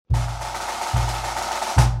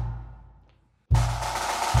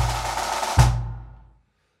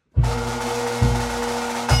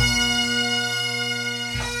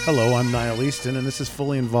Hello, I'm Niall Easton, and this is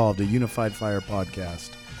Fully Involved, a Unified Fire podcast.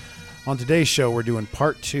 On today's show, we're doing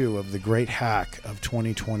part 2 of the great hack of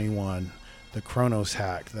 2021, the Kronos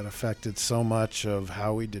hack that affected so much of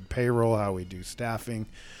how we did payroll, how we do staffing.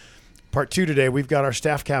 Part 2 today, we've got our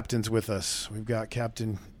staff captains with us. We've got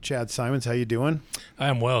Captain Chad Simons. How you doing? I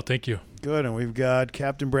am well, thank you. Good. And we've got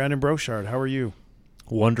Captain Brandon Brochard. How are you?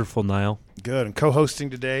 Wonderful, Niall. Good. And co-hosting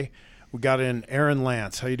today, we got in Aaron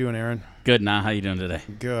Lance. How you doing, Aaron? Good, Niall. How you doing today?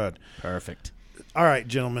 Good. Perfect. All right,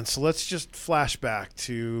 gentlemen. So let's just flash back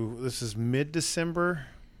to, this is mid-December.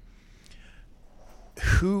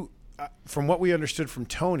 Who, from what we understood from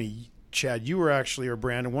Tony, Chad, you were actually, or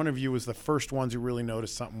Brandon, one of you was the first ones who really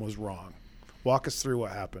noticed something was wrong. Walk us through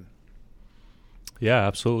what happened. Yeah,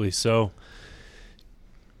 absolutely. So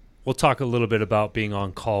we'll talk a little bit about being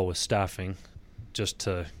on call with staffing, just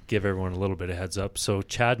to give everyone a little bit of heads up. So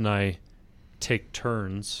Chad and I take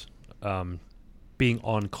turns being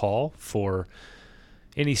on call for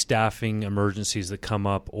any staffing emergencies that come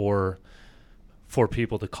up, or for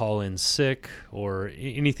people to call in sick, or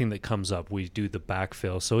anything that comes up. We do the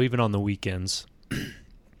backfill. So even on the weekends,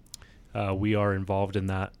 we are involved in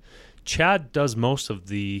that. Chad does most of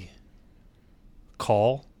the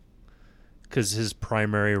call because his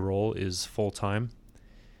primary role is full-time.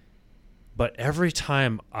 But every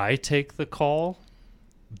time I take the call,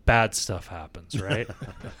 bad stuff happens, right?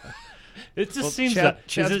 It just seems Chad's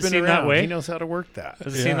does it been seem around. that way? He knows how to work that.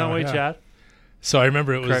 Does it seem that way, Chad? So I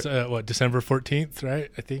remember it was December 14th, right?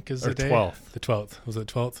 I think is the day. 12th. The 12th. Was it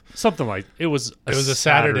 12th? Something like it was. It was a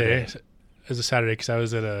Saturday. It was a Saturday because I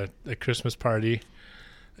was at a Christmas party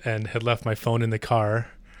and had left my phone in the car,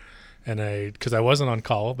 and because I wasn't on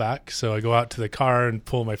call back, so I go out to the car and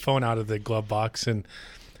pull my phone out of the glove box, and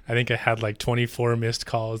I think I had like 24 missed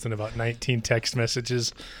calls and about 19 text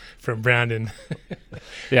messages from Brandon.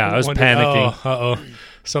 Yeah, I was panicking.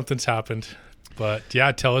 Something's happened. But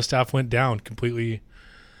yeah, telestaff went down completely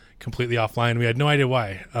offline. We had no idea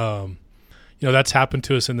why. That's happened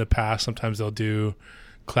to us in the past. Sometimes they'll do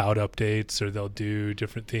cloud updates, or they'll do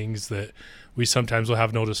different things that we sometimes will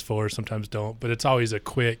have notice for, sometimes don't. But it's always a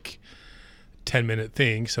quick 10-minute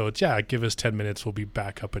thing. So give us 10 minutes. We'll be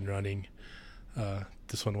back up and running.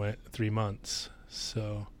 This one went 3 months.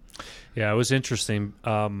 So yeah, it was interesting.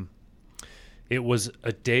 It was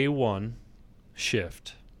a day one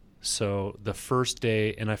shift. So the first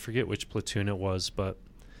day, and I forget which platoon it was, but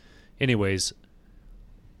anyways,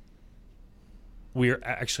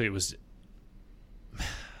 it was,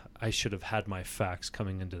 I should have had my facts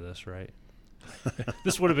coming into this, right?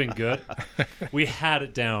 This would have been good. We had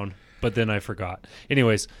it down, but then I forgot.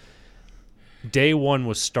 Anyways, day one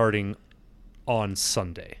was starting on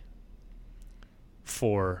Sunday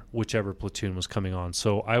for whichever platoon was coming on.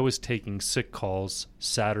 So I was taking sick calls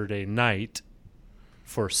Saturday night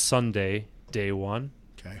for Sunday, day one.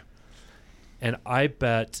 Okay. And I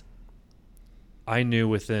bet I knew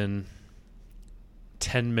within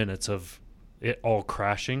 10 minutes of it all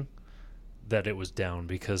crashing that it was down,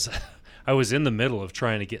 because I was in the middle of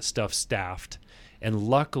trying to get stuff staffed. And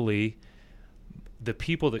luckily, the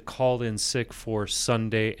people that called in sick for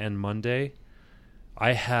Sunday and Monday,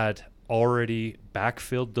 I had already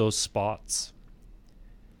backfilled those spots.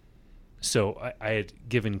 So I had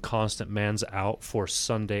given constant mans out for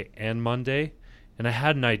Sunday and Monday, and I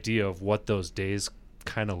had an idea of what those days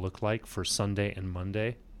kind of look like for Sunday and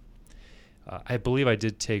Monday. I believe I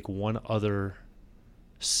did take one other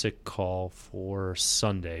sick call for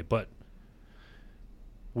Sunday, but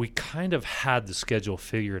we kind of had the schedule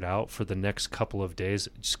figured out for the next couple of days.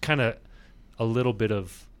 Just kind of a little bit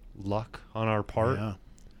of luck on our part. Yeah.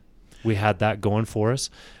 We had that going for us.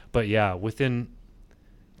 But yeah, within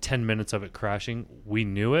 10 minutes of it crashing, we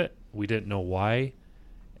knew it. We didn't know why.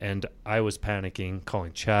 And I was panicking,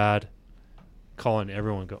 calling Chad, calling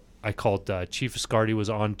everyone. I called Chief Escardi was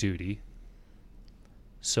on duty.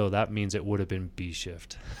 So that means it would have been B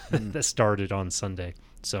shift that started on Sunday.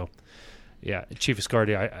 So yeah, Chief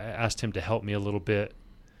Escardi, I asked him to help me a little bit.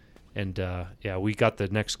 And we got the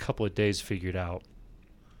next couple of days figured out.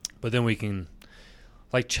 But then we can,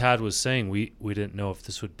 like Chad was saying, we didn't know if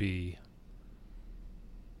this would be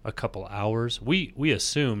a couple hours. We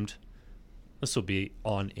assumed this will be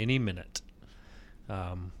on any minute.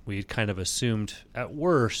 We kind of assumed at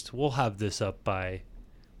worst we'll have this up by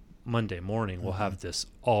Monday morning. We'll have this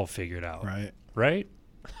all figured out. Right?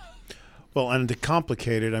 Well, and to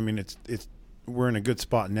complicate it, I mean, it's we're in a good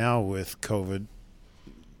spot now with COVID,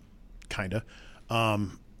 kind of.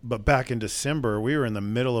 But back in December, we were in the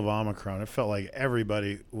middle of Omicron. It felt like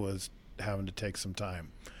everybody was having to take some time.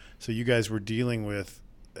 So you guys were dealing with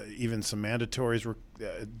even some mandatories were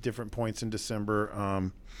at different points in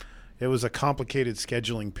December. It was a complicated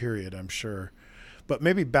scheduling period, I'm sure. But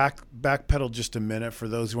maybe backpedal just a minute for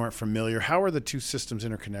those who aren't familiar. How are the two systems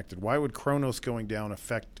interconnected? Why would Kronos going down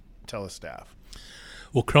affect Telestaff?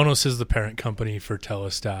 Well, Kronos is the parent company for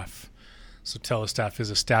Telestaff. So Telestaff is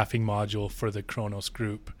a staffing module for the Kronos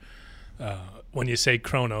group. When you say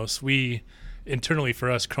Kronos, internally for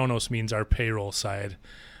us, Kronos means our payroll side,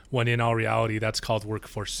 when in all reality, that's called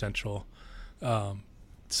Workforce Central.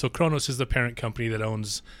 So Kronos is the parent company that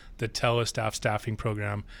owns the Telestaff staffing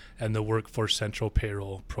program and the Workforce Central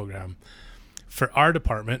payroll program. For our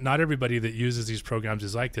department, not everybody that uses these programs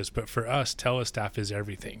is like this, but for us, Telestaff is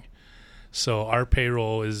everything. So our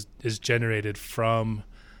payroll is generated from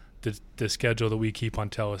the schedule that we keep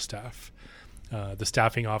on Telestaff. The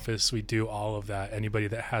staffing office, we do all of that. Anybody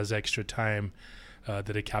that has extra time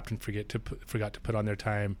that a captain forgot to put on their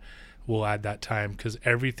time, we'll add that time because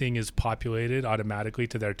everything is populated automatically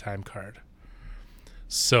to their time card.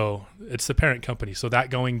 So it's the parent company. So that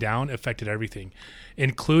going down affected everything,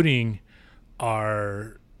 including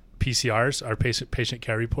our PCRs, our patient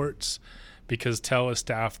care reports, because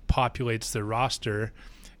Telestaff populates the roster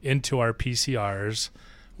into our PCRs,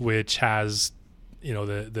 which has,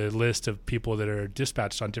 the list of people that are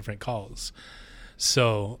dispatched on different calls.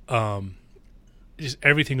 So just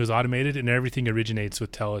everything was automated and everything originates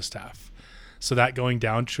with Telestaff. So that going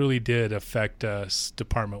down truly did affect us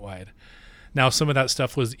department-wide. Now, some of that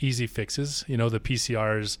stuff was easy fixes. The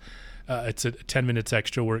PCRs, it's a 10 minutes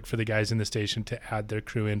extra work for the guys in the station to add their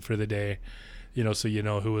crew in for the day, so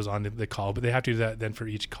who was on the call. But they have to do that then for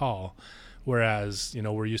each call. Whereas,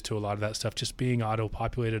 we're used to a lot of that stuff just being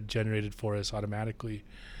auto-populated, generated for us automatically.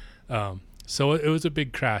 So it was a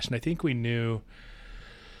big crash. And I think we knew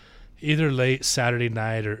either late Saturday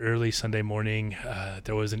night or early Sunday morning,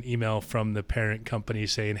 there was an email from the parent company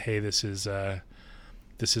saying, hey, this is a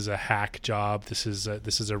hack job. This is a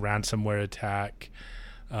ransomware attack.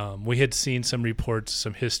 We had seen some reports,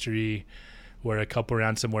 some history where a couple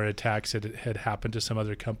ransomware attacks had happened to some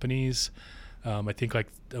other companies. I think like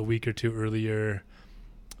a week or two earlier,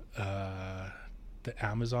 the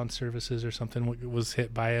Amazon services or something was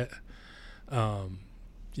hit by it.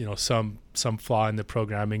 Some flaw in the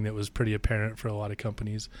programming that was pretty apparent for a lot of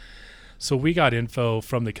companies. So we got info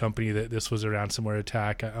from the company that this was a ransomware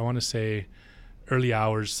attack. I want to say early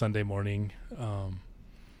hours Sunday morning,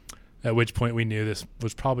 at which point we knew this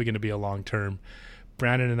was probably going to be a long term.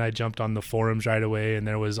 Brandon and I jumped on the forums right away, and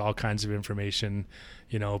there was all kinds of information.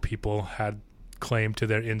 People had claimed to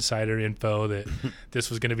their insider info that this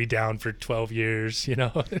was going to be down for 12 years.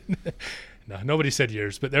 No, nobody said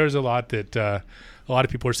years, but there was a lot that a lot of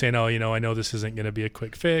people were saying, I know this isn't going to be a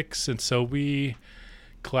quick fix. And so we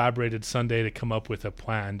collaborated Sunday to come up with a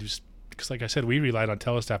plan, just because, like I said, we relied on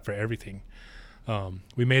Telestaff for everything.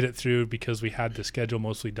 We made it through because we had the schedule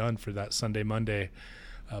mostly done for that Sunday, Monday.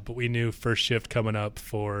 But we knew first shift coming up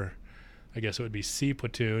for, I guess it would be C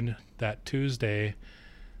platoon that Tuesday.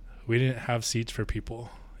 We didn't have seats for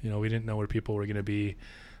people. We didn't know where people were going to be.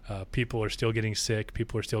 People are still getting sick.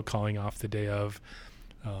 People are still calling off the day of.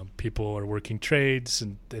 People are working trades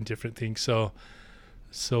and different things. So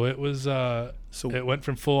it was. It went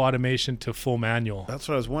from full automation to full manual. That's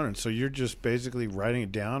what I was wondering. So you're just basically writing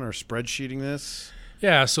it down or spreadsheeting this?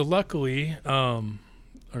 Yeah. So luckily, or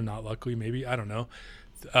not luckily, maybe, I don't know.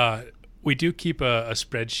 We do keep a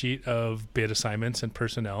spreadsheet of bid assignments and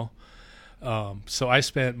personnel. So I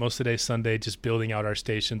spent most of the day Sunday just building out our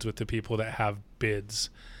stations with the people that have bids.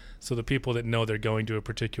 So the people that know they're going to a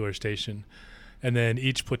particular station. And then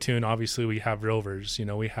each platoon, obviously, we have rovers.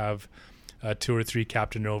 We have 2 or 3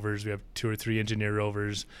 captain rovers. We have 2 or 3 engineer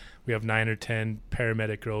rovers. We have 9 or 10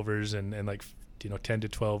 paramedic rovers and 10 to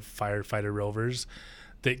 12 firefighter rovers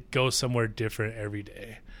that go somewhere different every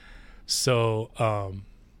day. So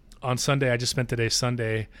on Sunday, I just spent the day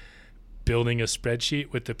Sunday building a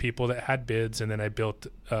spreadsheet with the people that had bids, and then I built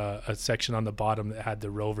a section on the bottom that had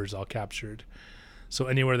the rovers all captured. So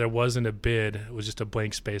anywhere there wasn't a bid, it was just a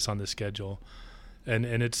blank space on the schedule. And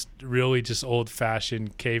it's really just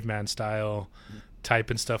old-fashioned caveman style,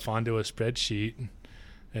 typing stuff onto a spreadsheet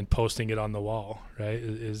and posting it on the wall, right,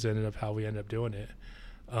 is ended up how we ended up doing it.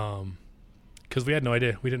 Because we had no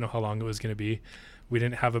idea. We didn't know how long it was going to be. We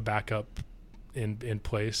didn't have a backup in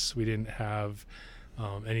place. We didn't have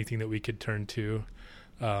anything that we could turn to.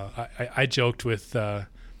 I joked with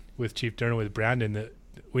Chief Durham, with Brandon, that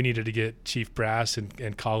we needed to get Chief Brass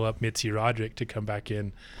and call up Mitzi Roderick to come back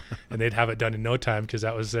in, and they'd have it done in no time because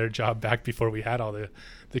that was their job back before we had all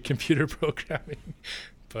the computer programming.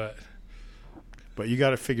 But you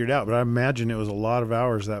got it figured out. But I imagine it was a lot of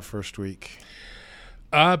hours that first week.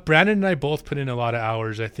 Brandon and I both put in a lot of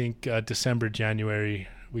hours. I think December, January,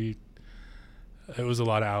 it was a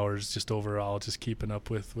lot of hours just overall, just keeping up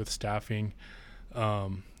with staffing. I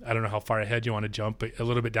don't know how far ahead you want to jump, but a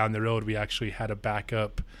little bit down the road, we actually had a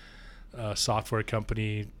backup software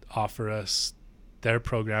company offer us their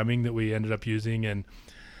programming that we ended up using. And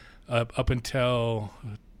up until,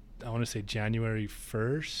 I want to say January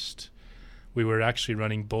 1st, we were actually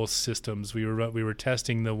running both systems. We were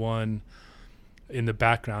testing the one in the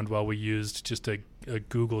background while we used just a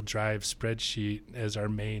Google Drive spreadsheet as our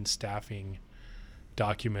main staffing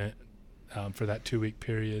document for that 2-week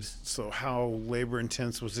period. So how labor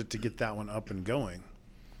intense was it to get that one up and going?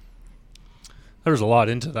 There's a lot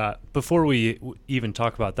into that. Before we even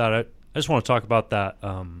talk about that, I just want to talk about that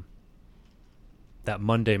that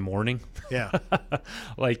Monday morning. Yeah.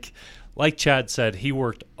 like Chad said, he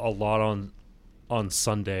worked a lot on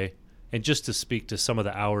Sunday. And just to speak to some of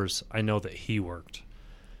the hours I know that he worked.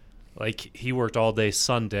 Like, he worked all day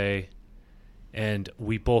Sunday, and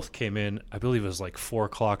we both came in, I believe it was like 4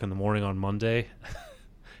 o'clock in the morning on Monday.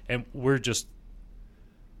 And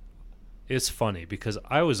it's funny because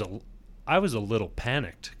I was a little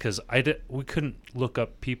panicked because we couldn't look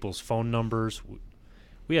up people's phone numbers.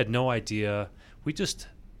 We had no idea. We just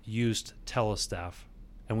used Telestaff,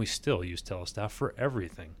 and we still use Telestaff for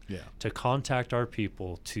everything. Yeah. To contact our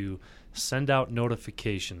people, to send out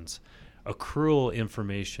notifications, accrual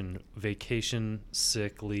information, vacation,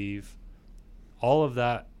 sick leave, all of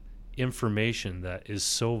that information that is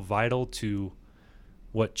so vital to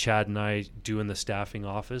what Chad and I do in the staffing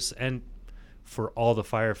office, and for all the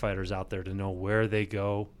firefighters out there to know where they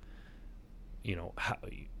go,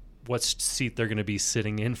 what seat they're going to be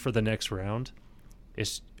sitting in for the next round.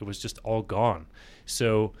 It was just all gone.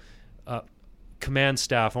 So command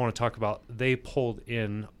staff, I want to talk about, they pulled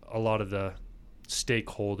in a lot of the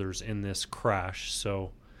stakeholders in this crash.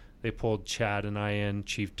 So they pulled Chad and I in,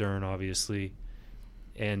 Chief Dern, obviously,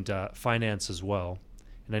 and finance as well.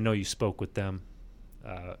 And I know you spoke with them,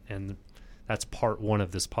 and that's part one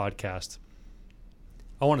of this podcast.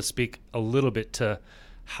 I want to speak a little bit to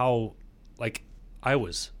how, I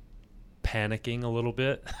was panicking a little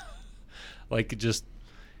bit.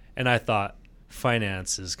 And I thought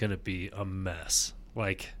finance is going to be a mess.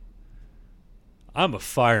 I'm a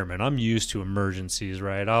fireman. I'm used to emergencies,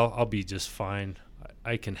 right? I'll be just fine.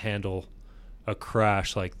 I can handle a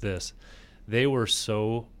crash like this. They were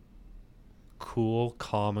so cool,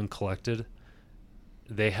 calm, and collected.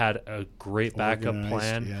 They had a great backup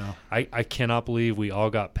plan. Yeah. I cannot believe we all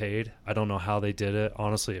got paid. I don't know how they did it.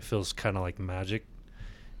 Honestly, it feels kind of like magic.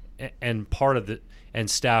 And part of it, and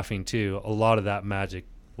staffing too, a lot of that magic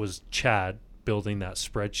was Chad building that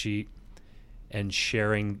spreadsheet and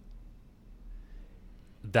sharing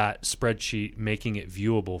that spreadsheet, making it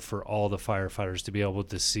viewable for all the firefighters to be able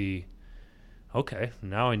to see, okay,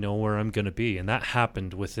 now I know where I'm going to be. And that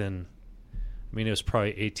happened within, it was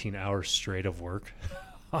probably 18 hours straight of work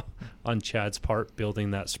on Chad's part,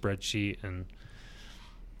 building that spreadsheet. And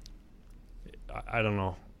I don't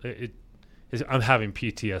know. I'm having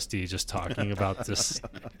PTSD just talking about this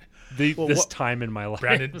this time in my life.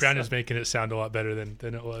 Brandon's making it sound a lot better than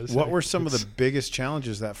it was. What were some of the biggest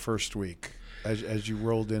challenges that first week as you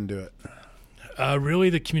rolled into it? Really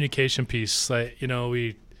the communication piece.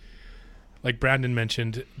 Like Brandon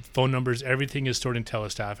mentioned, phone numbers, everything is stored in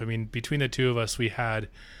Telestaff. Between the two of us, we had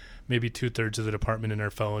maybe 2/3 of the department in our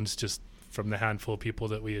phones, just from the handful of people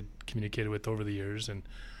that we had communicated with over the years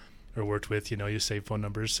or worked with. You save phone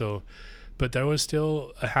numbers. So, but there was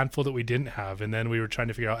still a handful that we didn't have, and then we were trying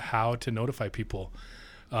to figure out how to notify people.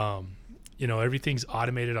 Everything's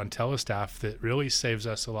automated on Telestaff. That really saves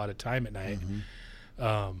us a lot of time at night.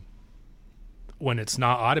 Mm-hmm. When it's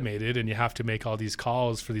not automated and you have to make all these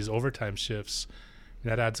calls for these overtime shifts,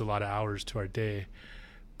 that adds a lot of hours to our day.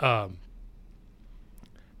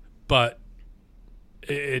 But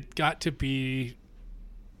it got to be,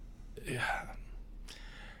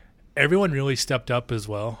 everyone really stepped up as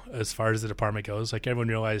well as far as the department goes. Everyone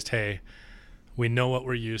realized, hey, we know what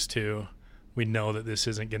we're used to. We know that this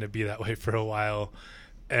isn't going to be that way for a while.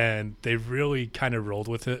 And they really kind of rolled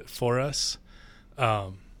with it for us.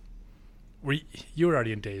 You were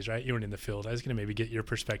already in days, right? You weren't in the field. I was going to maybe get your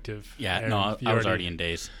perspective. Yeah, no, I was already in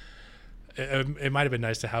days. It might have been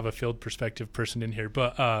nice to have a field perspective person in here.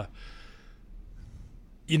 But,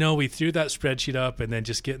 we threw that spreadsheet up and then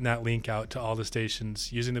just getting that link out to all the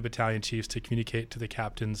stations, using the battalion chiefs to communicate to the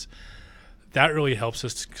captains. That really helps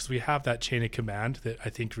us because we have that chain of command that I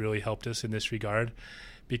think really helped us in this regard,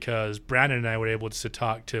 because Brandon and I were able to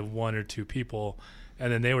talk to one or two people,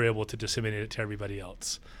 and then they were able to disseminate it to everybody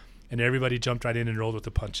else. And everybody jumped right in and rolled with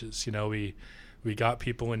the punches. We got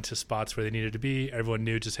people into spots where they needed to be. Everyone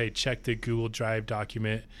knew just, hey, check the Google Drive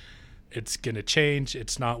document. It's going to change.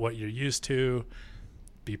 It's not what you're used to.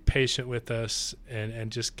 Be patient with us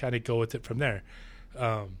and just kind of go with it from there.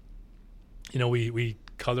 We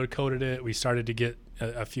color coded it. We started to get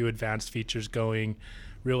a few advanced features going,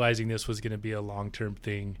 realizing this was going to be a long-term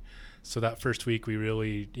thing. So that first week we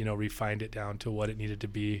really, refined it down to what it needed to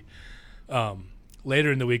be.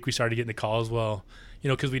 Later in the week we started getting the calls. Well,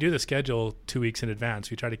 because we do the schedule 2 weeks in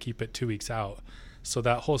advance, we try to keep it 2 weeks out. So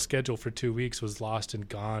that whole schedule for 2 weeks was lost and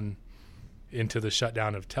gone into the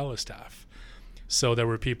shutdown of telestaff. So there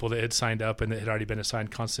were people that had signed up and that had already been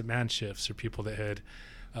assigned constant man shifts, or people that had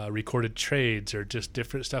recorded trades, or just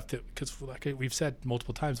different stuff that, because like we've said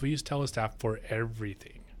multiple times, we use telestaff for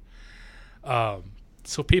everything.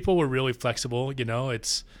 So people were really flexible.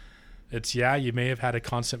 It's you may have had a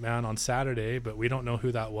constant man on Saturday, but we don't know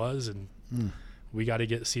who that was, and we got to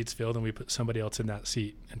get seats filled, and we put somebody else in that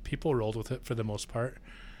seat, and people rolled with it for the most part.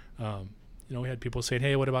 We had people saying,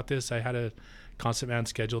 hey, what about this? I had a constant man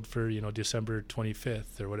scheduled for, December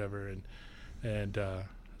 25th or whatever. And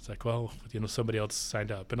it's like, well, somebody else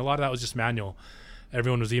signed up. And a lot of that was just manual.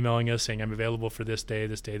 Everyone was emailing us saying, I'm available for this day,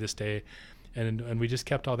 this day, this day. And we just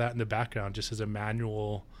kept all that in the background just as a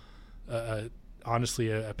manual,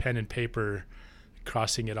 honestly, a pen and paper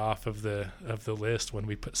crossing it off of the list when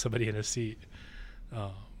we put somebody in a seat. A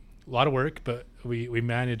lot of work, but we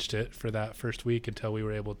managed it for that first week until we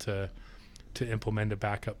were able to implement a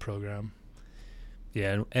backup program.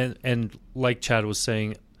 Yeah, and like Chad was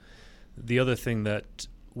saying, the other thing that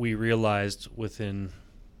we realized within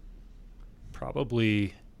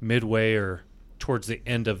probably midway or towards the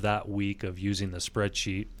end of that week of using the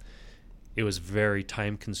spreadsheet, it was very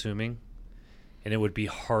time consuming, and it would be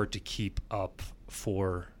hard to keep up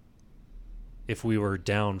for if we were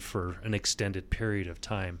down for an extended period of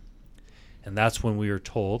time. And that's when we were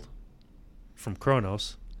told from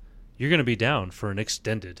Kronos, you're going to be down for an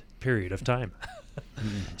extended period of time.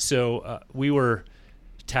 So we were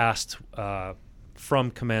tasked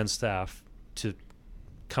from command staff to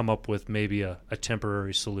come up with maybe a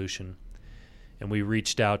temporary solution. And we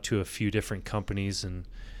reached out to a few different companies, and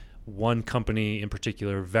one company in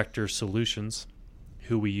particular, Vector Solutions,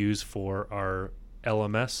 who we use for our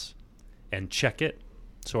LMS and Check It,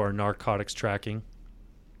 so our narcotics tracking.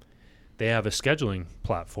 They have a scheduling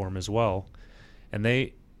platform as well, and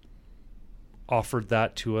they offered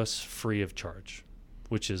that to us free of charge,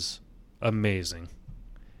 which is amazing.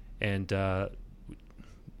 And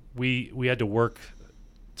we had to work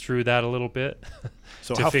through that a little bit.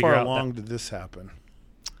 So how far along did this happen?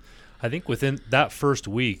 I think within that first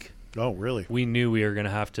week. Oh, really? We knew we were going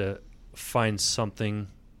to have to find something.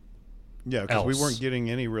 Yeah, because we weren't getting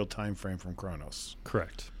any real time frame from Kronos.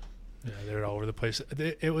 Correct. Yeah, they're all over the place.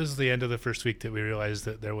 It was the end of the first week that we realized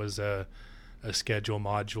that there was a schedule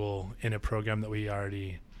module in a program that we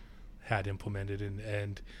already had implemented,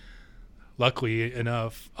 and luckily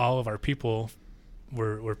enough, all of our people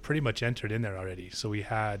were pretty much entered in there already. So we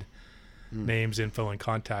had names, info, and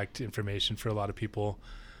contact information for a lot of people.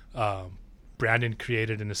 Brandon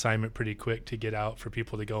created an assignment pretty quick to get out for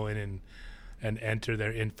people to go in and enter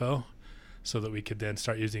their info, so that we could then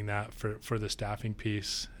start using that for the staffing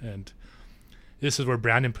piece. And this is where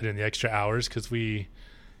Brandon put in the extra hours, because we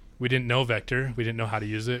didn't know Vector. We didn't know how to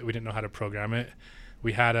use it. We didn't know how to program it.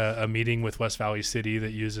 We had a meeting with West Valley City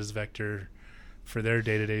that uses Vector for their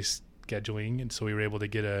day-to-day scheduling, and so we were able to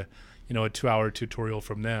get a 2-hour tutorial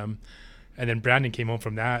from them. And then Brandon came home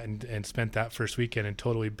from that and spent that first weekend and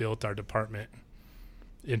totally built our department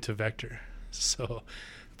into Vector. So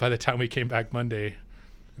by the time we came back Monday,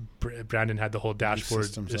 Brandon had the whole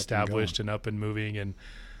dashboard established and up and moving,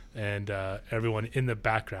 and everyone in the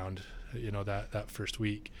background, that first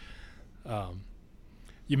week.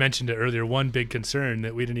 You mentioned it earlier. One big concern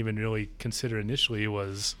that we didn't even really consider initially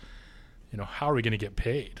was, how are we going to get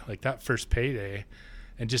paid? Like that first payday.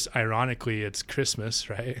 And just ironically, it's Christmas,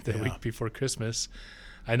 right? The week before Christmas.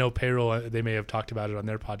 I know payroll, they may have talked about it on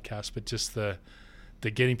their podcast, but just the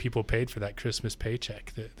getting people paid for that Christmas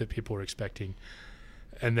paycheck that people were expecting.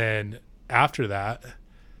 And then after that,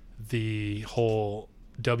 the whole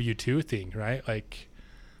W-2 thing, right? Like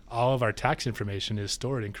all of our tax information is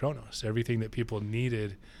stored in Kronos, everything that people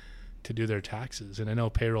needed to do their taxes. And I know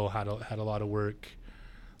payroll had a lot of work,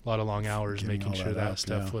 a lot of long hours making sure that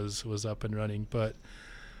stuff was up and running. But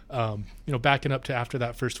backing up to after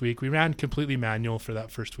that first week, we ran completely manual for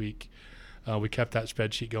that first week. We kept that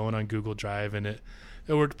spreadsheet going on Google Drive, and it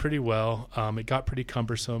worked pretty well. It got pretty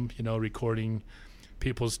cumbersome, recording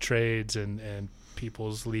people's trades and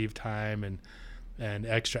people's leave time and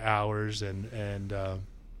extra hours and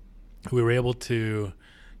we were able to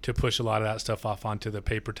push a lot of that stuff off onto the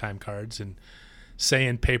paper time cards. And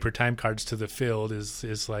saying paper time cards to the field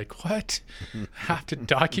is like, what? Have to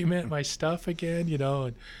document my stuff again, you know?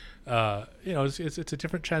 And, it's a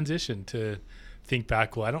different transition to think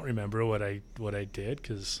back. Well, I don't remember what I did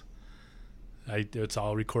because it's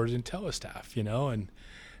all recorded in Telestaff, you know,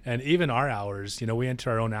 and even our hours, you know, we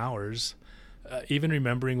enter our own hours. Even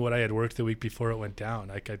remembering what I had worked the week before it went down,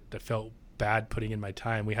 like I felt bad putting in my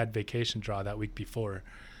time. We had vacation draw that week before,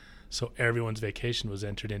 so everyone's vacation was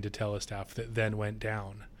entered into Telestaff that then went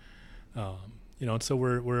down. And so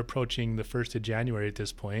we're approaching the 1st of January at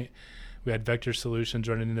this point. We had Vector Solutions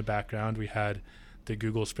running in the background. We had the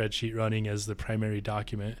Google spreadsheet running as the primary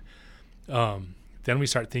document. Then we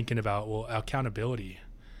start thinking about, well, accountability.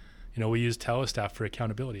 You know, we use Telestaff for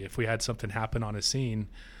accountability. If we had something happen on a scene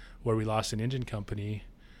where we lost an engine company,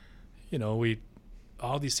 you know,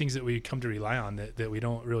 all these things that we come to rely on that we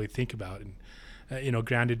don't really think about. And,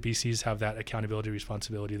 granted, BCs have that accountability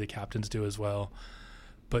responsibility. The captains do as well.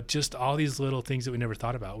 But just all these little things that we never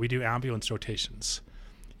thought about. We do ambulance rotations.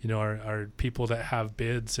 You know, our people that have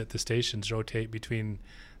bids at the stations rotate between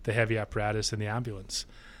the heavy apparatus and the ambulance.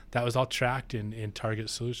 That was all tracked in Target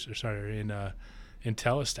Solutions, in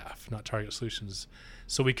Telestaff, not Target Solutions.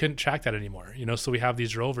 So we couldn't track that anymore. You know, so we have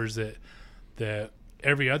these rovers that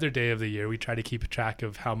every other day of the year we try to keep track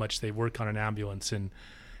of how much they work on an ambulance and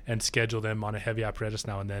schedule them on a heavy apparatus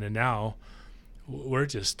now and then. And now we're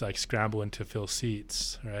just like scrambling to fill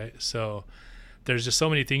seats, right? So there's just so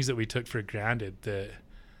many things that we took for granted that,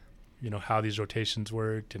 you know, how these rotations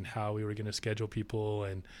worked and how we were going to schedule people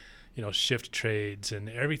and, you know, shift trades and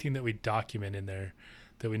everything that we document in there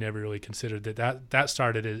that we never really considered. That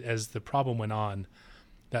started as the problem went on,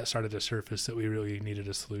 that started to surface that we really needed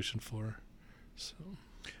a solution for. So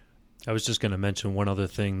I was just going to mention one other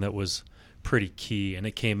thing that was pretty key, and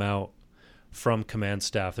it came out from command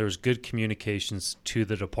staff. There was good communications to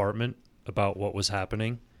the department about what was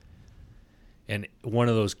happening. And one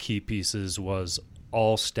of those key pieces was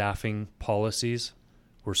all staffing policies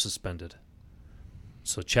were suspended.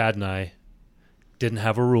 So Chad and I didn't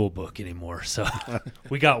have a rule book anymore. So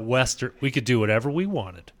we got we could do whatever we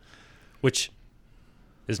wanted, which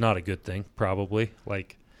is not a good thing, probably.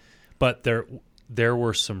 But there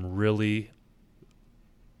were some really,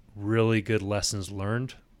 really good lessons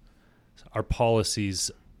learned. Our policies,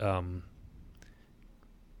 the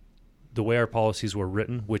way our policies were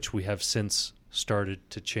written, which we have since started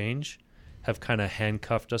to change, have kind of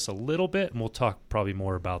handcuffed us a little bit, and we'll talk probably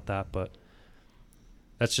more about that, but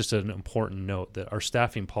that's just an important note that our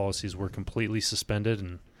staffing policies were completely suspended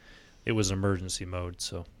and it was emergency mode.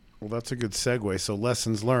 So, well, that's a good segue. So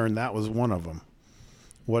lessons learned, that was one of them.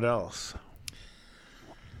 What else?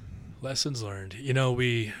 Lessons learned. You know,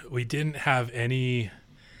 we didn't have any.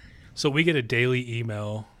 So we get a daily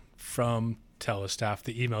email from Telestaff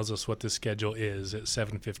that emails us what the schedule is at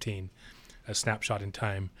 7:15, a snapshot in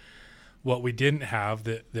time. What we didn't have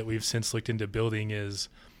that we've since looked into building is,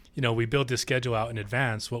 you know, we build this schedule out in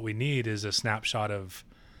advance. What we need is a snapshot of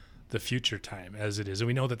the future time as it is. And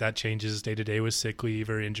we know that changes day to day with sick leave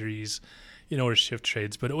or injuries, you know, or shift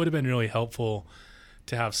trades. But it would have been really helpful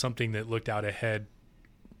to have something that looked out ahead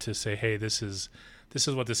to say, hey, this is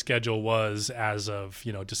what the schedule was as of,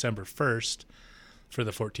 you know, December 1st for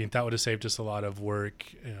the 14th. That would have saved us a lot of work,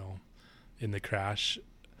 you know, in the crash.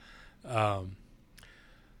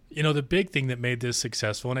 You know, the big thing that made this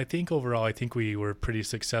successful, and I think overall, we were pretty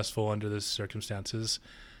successful under the circumstances.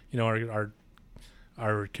 You know,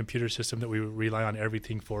 our computer system that we rely on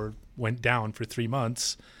everything for went down for 3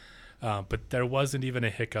 months, but there wasn't even a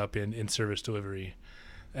hiccup in service delivery.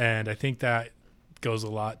 And I think that goes a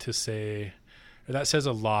lot to say, or that says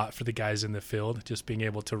a lot for the guys in the field, just being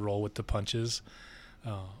able to roll with the punches,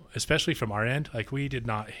 especially from our end. Like, we did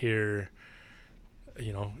not hear,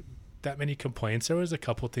 you know, that many complaints. There was a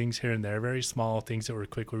couple things here and there, very small things that were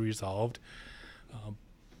quickly resolved.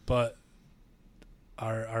 But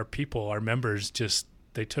our people, our members, just,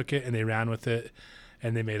 they took it and they ran with it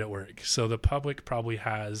and they made it work. So the public probably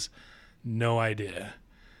has no idea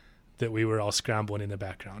that we were all scrambling in the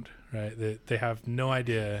background, right? They have no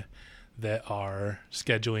idea that our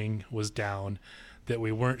scheduling was down, that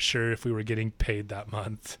we weren't sure if we were getting paid that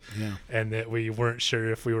month, and that we weren't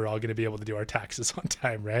sure if we were all going to be able to do our taxes on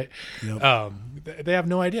time, right? Yep. They have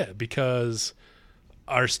no idea, because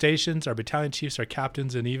our stations, our battalion chiefs, our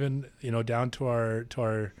captains, and even, you know, down to our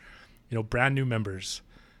you know, brand new members,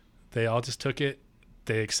 they all just took it,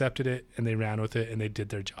 they accepted it, and they ran with it, and they did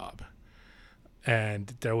their job.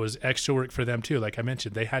 And there was extra work for them too. Like I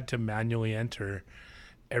mentioned, they had to manually enter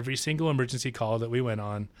every single emergency call that we went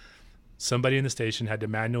on, somebody in the station had to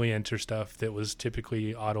manually enter stuff that was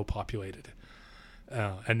typically auto-populated.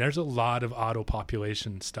 And there's a lot of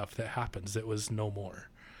auto-population stuff that happens that was no more.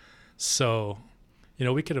 So,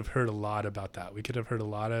 we could have heard a lot about that. We could have heard a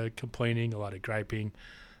lot of complaining, a lot of griping,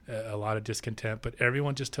 a lot of discontent, but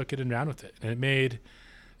everyone just took it and ran with it. And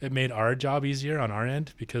it made our job easier on our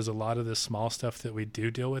end, because a lot of the small stuff that we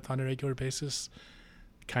do deal with on a regular basis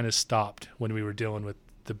kind of stopped when we were dealing with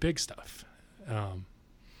the big stuff.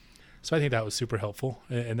 So I think that was super helpful.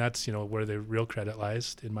 And that's, where the real credit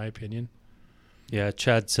lies, in my opinion. Yeah,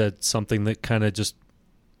 Chad said something that kind of just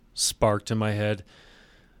sparked in my head.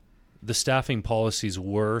 The staffing policies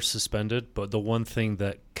were suspended, but the one thing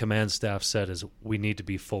that command staff said is we need to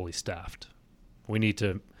be fully staffed.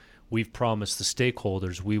 We've promised the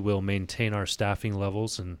stakeholders we will maintain our staffing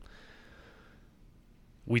levels, and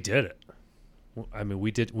we did it. I mean,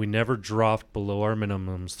 we never dropped below our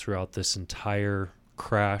minimums throughout this entire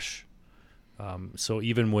crash. So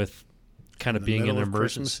even with kind of being an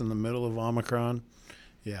emergency, Christmas, in the middle of Omicron,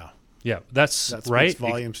 yeah, that's right. Speaks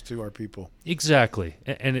volumes to our people. Exactly,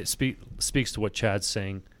 and it speaks to what Chad's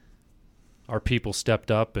saying. Our people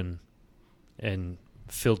stepped up and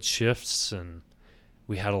filled shifts, and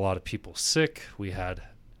we had a lot of people sick. We had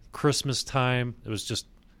Christmas time. There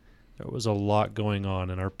was a lot going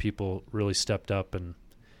on, and our people really stepped up and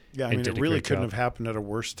it really couldn't have happened at a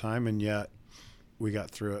worse time, and yet we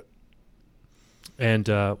got through it. And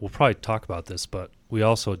we'll probably talk about this, but we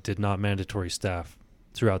also did not mandatory staff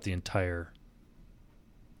throughout the entire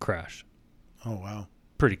crash. Oh, wow.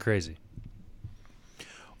 Pretty crazy.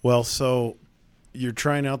 Well, so you're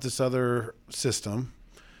trying out this other system.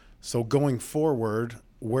 So going forward,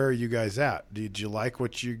 where are you guys at? Did you like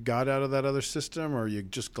what you got out of that other system, or are you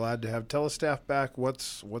just glad to have telestaff back?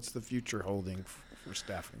 What's the future holding for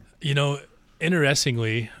staffing?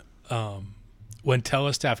 Interestingly, when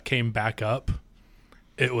telestaff came back up,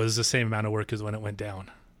 it was the same amount of work as when it went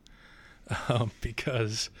down,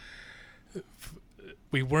 because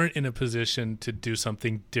we weren't in a position to do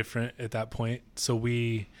something different at that point. So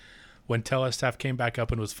when telestaff came back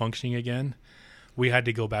up and was functioning again, we had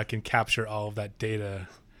to go back and capture all of that data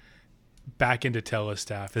back into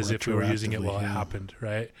telestaff as if we were using it while it happened,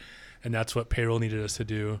 right? And that's what payroll needed us to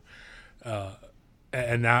do.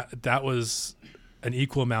 And that was an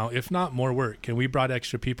equal amount, if not more work. And we brought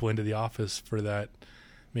extra people into the office for that,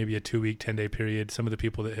 maybe a 2-week, 10-day period. Some of the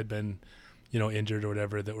people that had been, injured or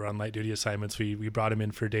whatever, that were on light duty assignments, we brought them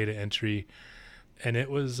in for data entry. And it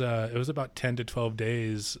was about 10 to 12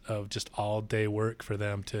 days of just all day work for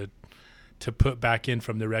them to put back in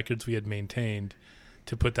from the records we had maintained,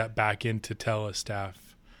 to put that back into telestaff,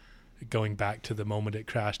 going back to the moment it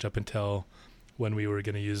crashed up until when we were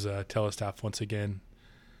going to use telestaff once again.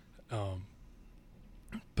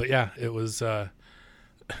 But yeah, it was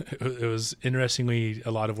interestingly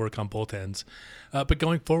a lot of work on both ends. But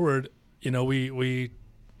going forward, we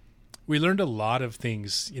learned a lot of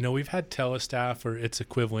things. We've had telestaff or its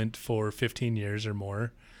equivalent for 15 years or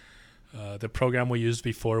more. The program we used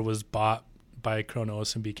before was bought by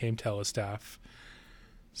Kronos and became telestaff.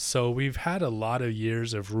 So we've had a lot of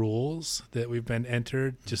years of rules that we've been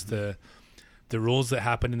entered, just the rules that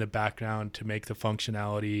happen in the background to make the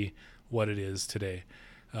functionality what it is today.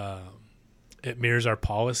 It mirrors our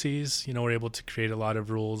policies. We're able to create a lot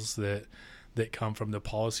of rules that come from the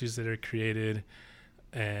policies that are created.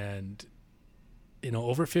 And,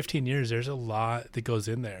 over 15 years, there's a lot that goes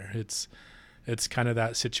in there. It's kind of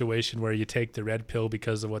that situation where you take the red pill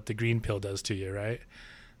because of what the green pill does to you, right?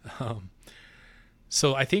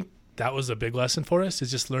 So I think that was a big lesson for us,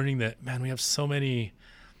 is just learning that, man, we have so many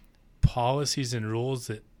policies and rules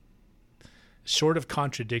that, short of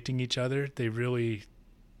contradicting each other, they really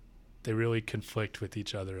conflict with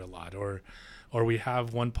each other a lot. Or we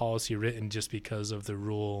have one policy written just because of the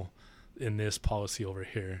rule in this policy over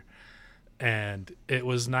here. And it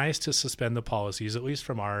was nice to suspend the policies, at least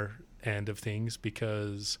from our end of things,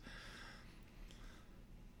 because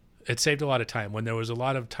it saved a lot of time. When there was a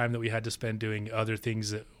lot of time that we had to spend doing other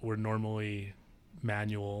things that were normally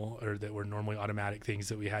manual, or that were normally automatic things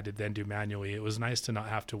that we had to then do manually, it was nice to not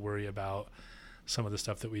have to worry about some of the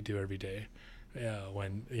stuff that we do every day.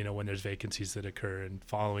 When there's vacancies that occur, and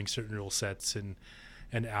following certain rule sets and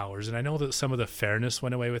hours. And I know that some of the fairness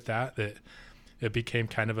went away with that it became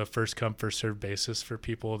kind of a first come first served basis for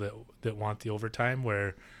people that want the overtime,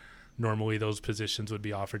 where normally those positions would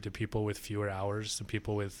be offered to people with fewer hours, and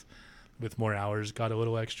people with more hours got a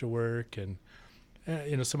little extra work, and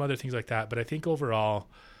some other things like that. But I think overall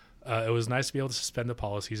it was nice to be able to suspend the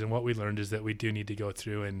policies. And what we learned is that we do need to go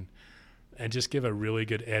through and just give a really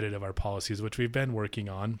good edit of our policies, which we've been working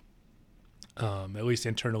on. at least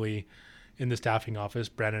internally in the staffing office.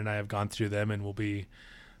 Brandon and I have gone through them, and we'll be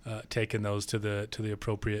taking those to the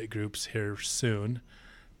appropriate groups here soon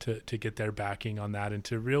to get their backing on that, and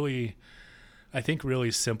to really, I think,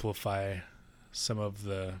 really simplify some of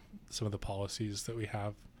the policies that we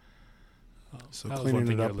have. So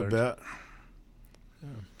cleaning it up a bit. Yeah.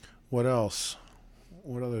 What else?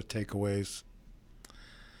 What other takeaways?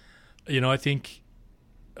 I think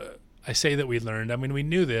I say that we learned. I mean, we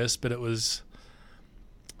knew this, but it's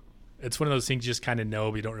one of those things you just kind of know,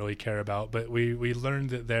 but you don't really care about. But we learned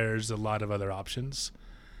that there's a lot of other options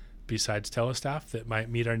besides Telestaff that might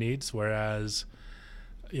meet our needs. Whereas,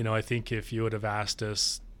 I think if you would have asked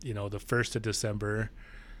us, the 1st of December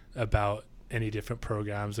about any different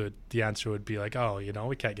programs, the answer would be like, oh,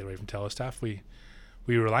 we can't get away from Telestaff. We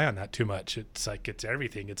rely on that too much. It's like it's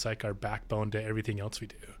everything. It's like our backbone to everything else we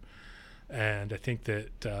do. And I think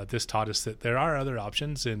that this taught us that there are other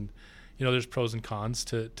options, and there's pros and cons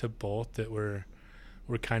to both that we're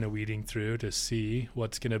kind of weeding through to see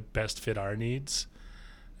what's going to best fit our needs.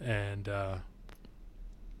 And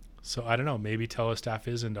so I don't know, maybe Telestaff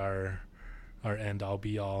isn't our end all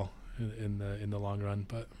be all in the long run.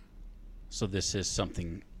 But so this is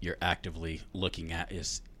something you're actively looking at,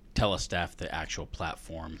 is Telestaff the actual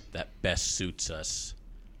platform that best suits us.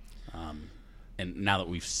 And now that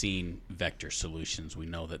we've seen Vector Solutions, we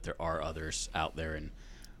know that there are others out there. And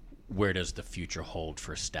where does the future hold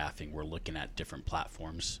for staffing? We're looking at different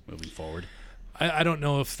platforms moving forward. I don't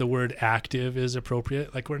know if the word active is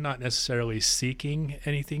appropriate. Like, we're not necessarily seeking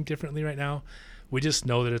anything differently right now. We just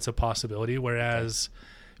know that it's a possibility. Whereas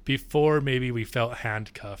before, maybe we felt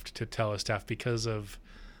handcuffed to Telestaff because of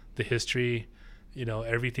the history,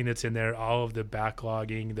 everything that's in there, all of the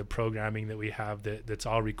backlogging, the programming that we have that's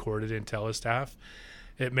all recorded in Telestaff.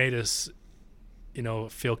 It made us,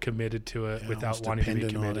 feel committed to it without wanting to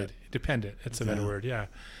be committed. Dependent. It's a better word. Yeah.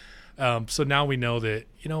 So now we know that,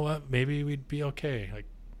 maybe we'd be okay, like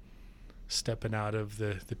stepping out of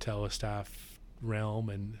the Telestaff realm,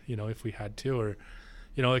 and, if we had to, or,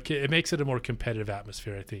 it makes it a more competitive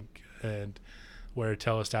atmosphere, I think. And where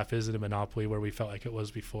Telestaff isn't a monopoly where we felt like it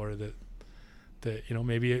was before, that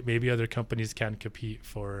maybe other companies can compete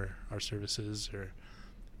for our services or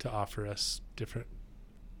to offer us different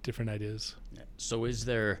ideas. So is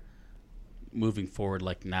there, moving forward,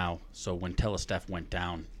 like now, so when Telestaff went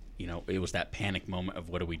down, it was that panic moment of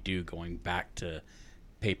what do we do, going back to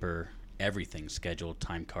paper, everything, scheduled,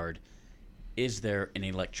 time card. Is there an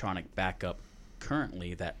electronic backup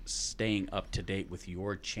currently that's staying up to date with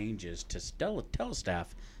your changes to Telestaff?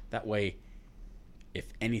 That way, if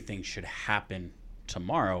anything should happen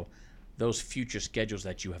tomorrow, those future schedules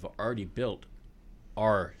that you have already built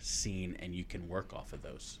are seen and you can work off of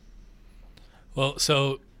those. Well,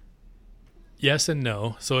 so yes and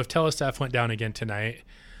no. So if Telestaff went down again tonight,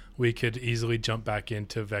 we could easily jump back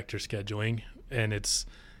into Vector scheduling, and it's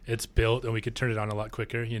built, and we could turn it on a lot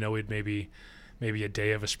quicker. We'd maybe a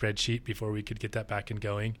day of a spreadsheet before we could get that back and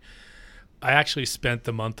going. I actually spent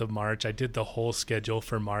the month of March. I did the whole schedule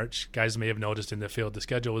for March. Guys may have noticed in the field, the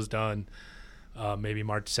schedule was done maybe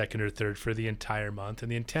March 2nd or 3rd for the entire month.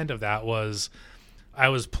 And the intent of that was I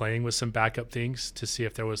was playing with some backup things to see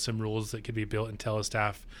if there was some rules that could be built in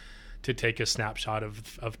Telestaff to take a snapshot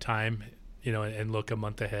of time, and look a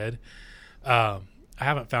month ahead. I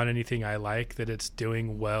haven't found anything I like that it's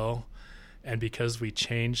doing well. And because we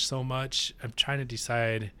changed so much, I'm trying to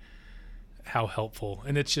decide how helpful,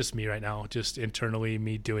 and it's just me right now, just internally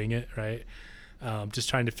me doing it, right? Just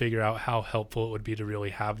trying to figure out how helpful it would be to really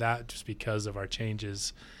have that, just because of our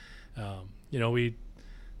changes. We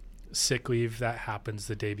sick leave that happens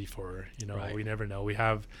the day before, right. We never know. We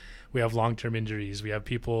have long-term injuries. We have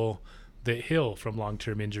people that heal from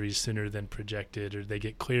long-term injuries sooner than projected, or they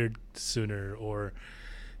get cleared sooner, or,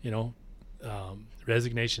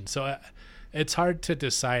 resignation. So it's hard to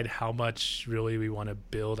decide how much really we want to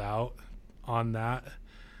build out on that.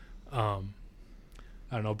 I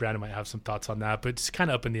don't know, Brandon might have some thoughts on that, but it's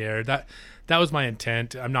kind of up in the air. That was my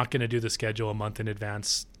intent. I'm not going to do the schedule a month in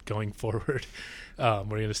advance going forward. We're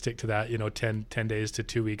going to stick to that, 10 days to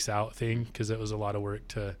 2 weeks out thing, because it was a lot of work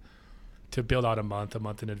to build out a month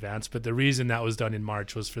in advance. But the reason that was done in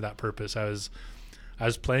March was for that purpose. I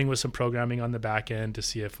was playing with some programming on the back end to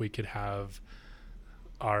see if we could have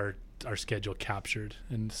our schedule captured.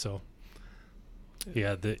 And so,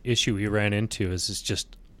 yeah, the issue we ran into is it's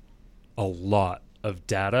just a lot of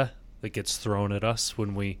data that gets thrown at us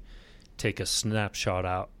when we take a snapshot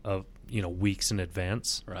out of, weeks in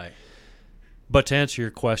advance. Right. But to answer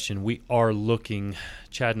your question, we are looking,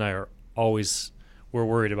 Chad and I are always, we're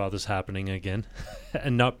worried about this happening again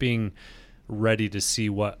and not being ready to see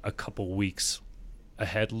what a couple weeks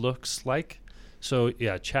ahead looks like. So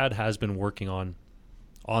yeah, Chad has been working on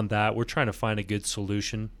that. We're trying to find a good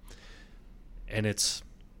solution, and it's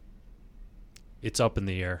up in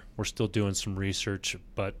the air. We're still doing some research,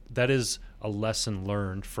 but that is a lesson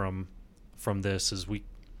learned from this, is we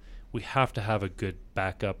have to have a good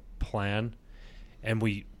backup plan, and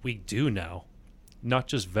we do now. Not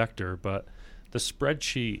just Vector, but the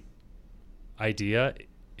spreadsheet idea,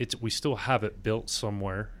 we still have it built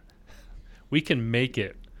somewhere. We can make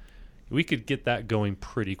it. We could get that going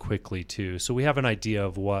pretty quickly too. So we have an idea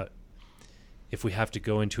of what, if we have to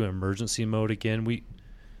go into emergency mode again,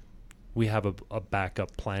 we have a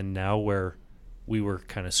backup plan now, where we were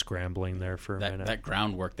kind of scrambling there for a minute. That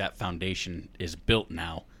groundwork, that foundation is built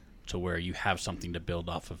now to where you have something to build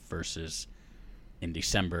off of, versus in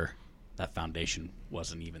December, that foundation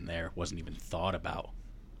wasn't even there, wasn't even thought about.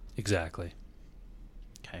 Exactly.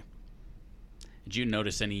 Okay. Did you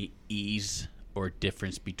notice any ease or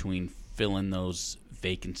difference between filling those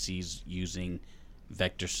vacancies using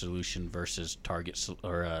Vector Solution versus Target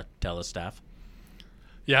or Telestaff?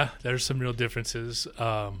 Yeah, there's some real differences.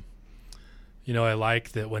 I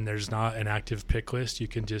like that when there's not an active pick list, you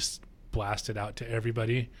can just blast it out to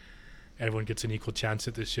everybody. Everyone gets an equal chance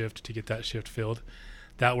at the shift to get that shift filled.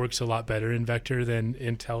 That works a lot better in Vector than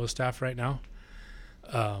in Telestaff right now.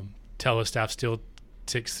 Telestaff still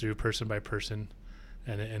ticks through person by person,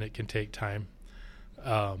 and it can take time.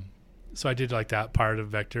 So I did like that part of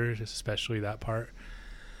Vector, especially that part.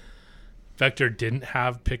 Vector didn't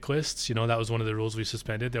have pick lists. That was one of the rules we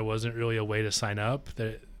suspended. There wasn't really a way to sign up.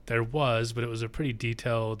 There was, but it was a pretty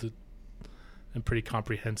detailed and pretty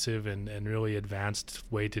comprehensive and really advanced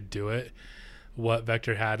way to do it. What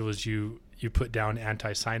Vector had was you put down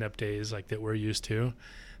anti-sign-up days like that we're used to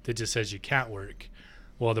that just says you can't work.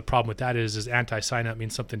 Well, the problem with that is anti-sign-up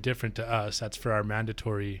means something different to us. That's for our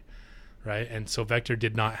mandatory, right? And so Vector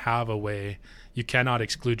did not have a way. You cannot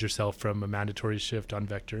exclude yourself from a mandatory shift on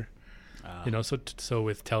Vector. So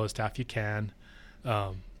with Telestaff you can.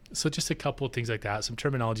 So just a couple of things like that, some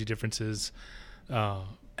terminology differences.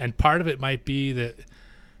 And part of it might be that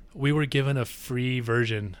we were given a free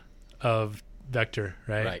version of Vector,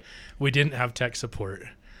 right? Right. We didn't have tech support.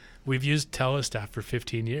 We've used Telestaff for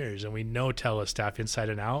 15 years, and we know Telestaff inside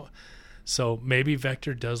and out. So maybe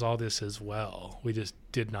Vector does all this as well. We just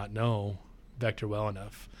did not know Vector well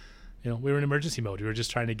enough. We were in emergency mode. We were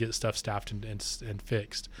just trying to get stuff staffed and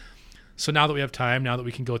fixed. So now that we have time, now that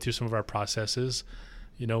we can go through some of our processes,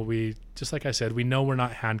 we, just like I said, we know we're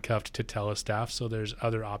not handcuffed to Telestaff, so there's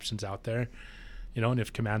other options out there. And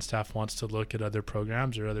if command staff wants to look at other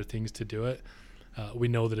programs or other things to do it, we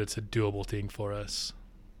know that it's a doable thing for us.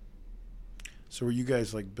 So were you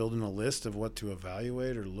guys like building a list of what to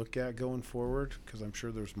evaluate or look at going forward? Because I'm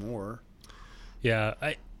sure there's more. Yeah,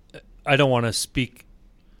 I don't want to speak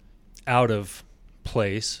out of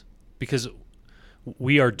place, because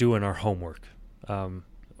we are doing our homework.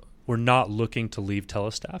 We're not looking to leave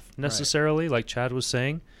Telestaff necessarily, like Chad was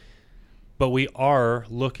saying, but we are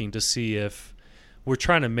looking to see if we're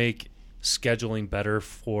trying to make scheduling better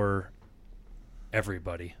for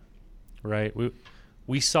everybody, right?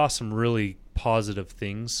 We saw some really positive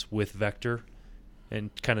things with Vector,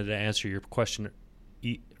 and kind of to answer your question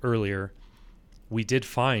earlier, we did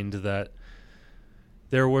find that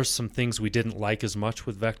there were some things we didn't like as much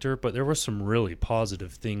with Vector, but there were some really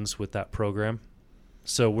positive things with that program.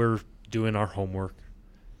 So we're doing our homework.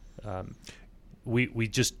 We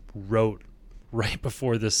just wrote right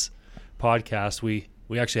before this podcast. We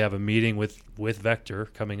actually have a meeting with Vector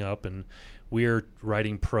coming up, and we are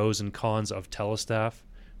writing pros and cons of Telestaff,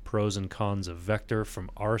 pros and cons of Vector from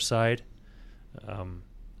our side.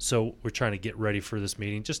 So we're trying to get ready for this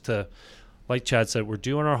meeting, just to, like Chad said, we're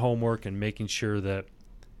doing our homework and making sure that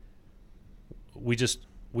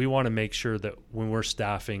we want to make sure that when we're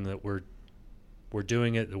staffing that we're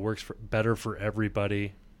doing it, it works better for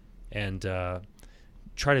everybody, and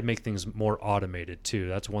try to make things more automated too.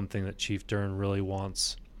 That's one thing that Chief Dern really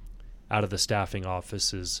wants out of the staffing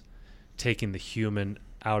office, is taking the human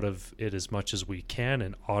out of it as much as we can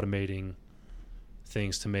and automating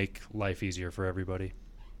things to make life easier for everybody.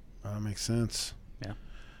 That makes sense. Yeah.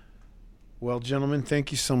 Well, gentlemen,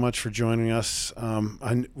 thank you so much for joining us.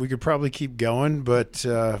 We could probably keep going, but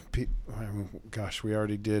we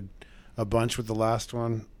already did a bunch with the last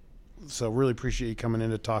one. So really appreciate you coming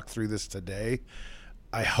in to talk through this today.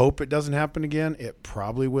 I hope it doesn't happen again. It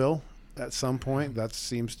probably will at some point. That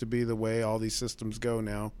seems to be the way all these systems go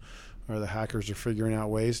now, or the hackers are figuring out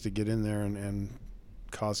ways to get in there and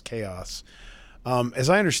cause chaos. As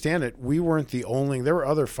I understand it, we weren't the only. There were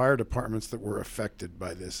other fire departments that were affected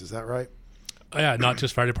by this. Is that right? Oh, yeah, not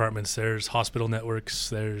just fire departments. There's hospital networks.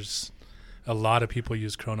 There's a lot of people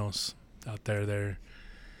use Kronos out there.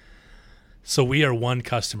 So we are one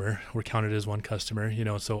customer. We're counted as one customer. You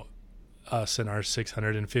know, so us and our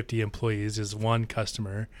 650 employees is one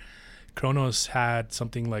customer. Kronos had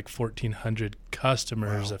something like 1,400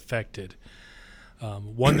 customers affected.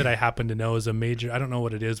 One that I happen to know is a major, I don't know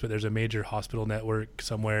what it is, but there's a major hospital network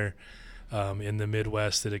somewhere in the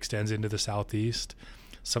Midwest that extends into the Southeast.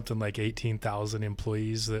 Something like 18,000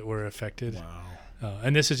 employees that were affected. Wow.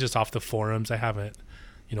 And this is just off the forums. I haven't,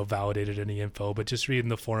 validated any info, but just reading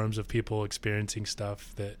the forums of people experiencing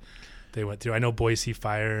stuff that they went through. I know Boise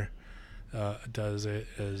Fire does it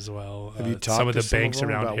as well. Have you talked some of to the banks them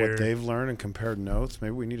around about here? what they've learned and compared notes?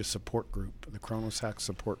 Maybe we need a support group, the Kronos Hack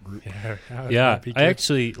support group. Yeah, I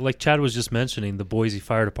actually, like Chad was just mentioning, the Boise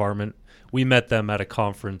Fire Department. We met them at a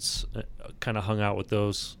conference, kind of hung out with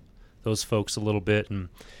those folks a little bit, and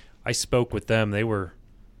I spoke with them. They were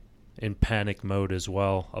in panic mode as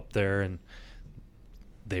well up there, and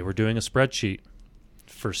they were doing a spreadsheet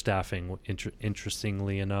for staffing,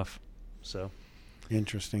 interestingly enough. So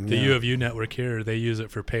interesting. The U of U network here, they use it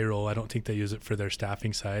for payroll. I don't think they use it for their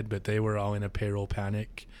staffing side, but they were all in a payroll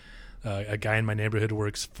panic. A guy in my neighborhood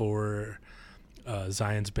works for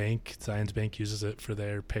Zions Bank. Zions Bank uses it for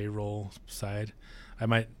their payroll side. I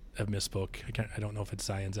might have misspoke. I don't know if it's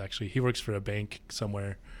Zions actually. He works for a bank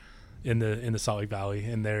somewhere in the Salt Lake Valley,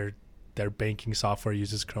 and their banking software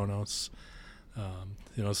uses Kronos.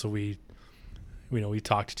 So we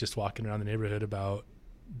talked just walking around the neighborhood about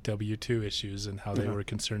W-2 issues and how they were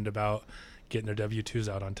concerned about getting their W-2s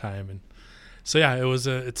out on time. And so, yeah,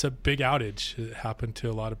 it's a big outage. It happened to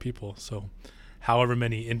a lot of people. So however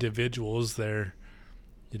many individuals their,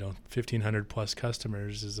 1,500 plus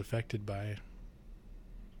customers is affected by.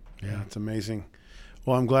 Yeah, it's amazing.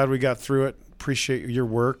 Well, I'm glad we got through it. Appreciate your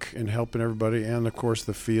work and helping everybody, and of course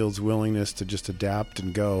the field's willingness to just adapt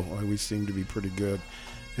and go. We seem to be pretty good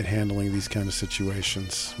at handling these kind of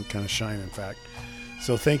situations. We kind of shine, in fact.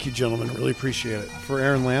 So thank you, gentlemen. Really appreciate it. For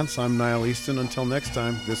Aaron Lance, I'm Niall Easton. Until next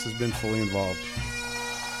time, this has been Fully Involved.